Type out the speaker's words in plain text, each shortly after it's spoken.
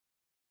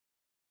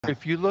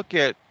if you look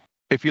at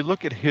if you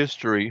look at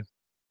history,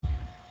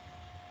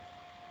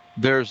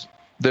 there's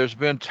there's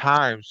been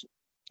times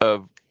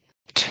of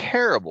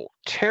terrible,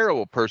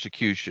 terrible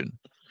persecution.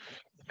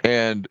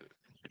 And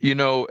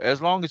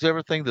as long as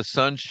everything the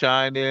sun's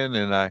shining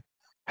and I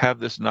have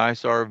this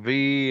nice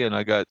RV and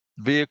I got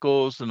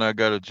vehicles and I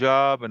got a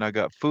job and I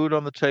got food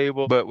on the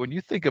table. But when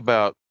you think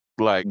about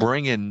like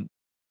bringing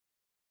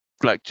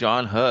like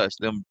John Huss,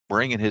 them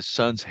bringing his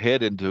son's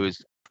head into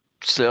his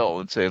cell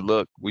and saying,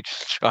 "Look, we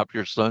just chopped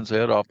your son's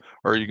head off,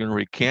 or you're going to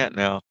recant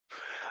now."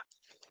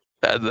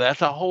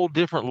 That's a whole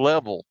different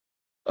level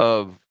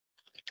of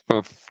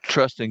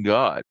trusting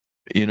God.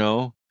 You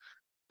know,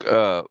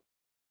 uh,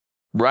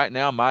 right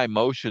now my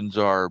emotions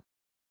are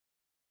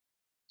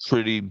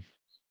pretty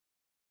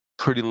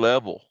pretty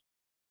level.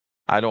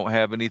 I don't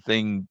have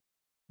anything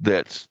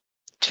that's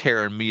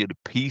tearing me to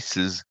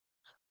pieces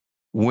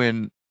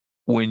when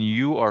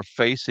you are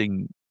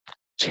facing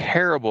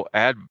terrible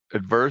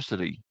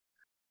adversity.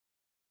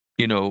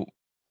 You know,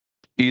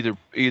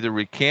 either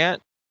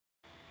recant,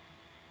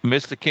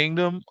 miss the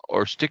kingdom,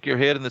 or stick your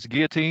head in this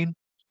guillotine.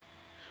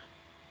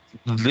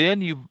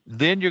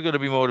 Then you're going to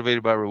be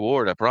motivated by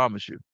reward. I promise you.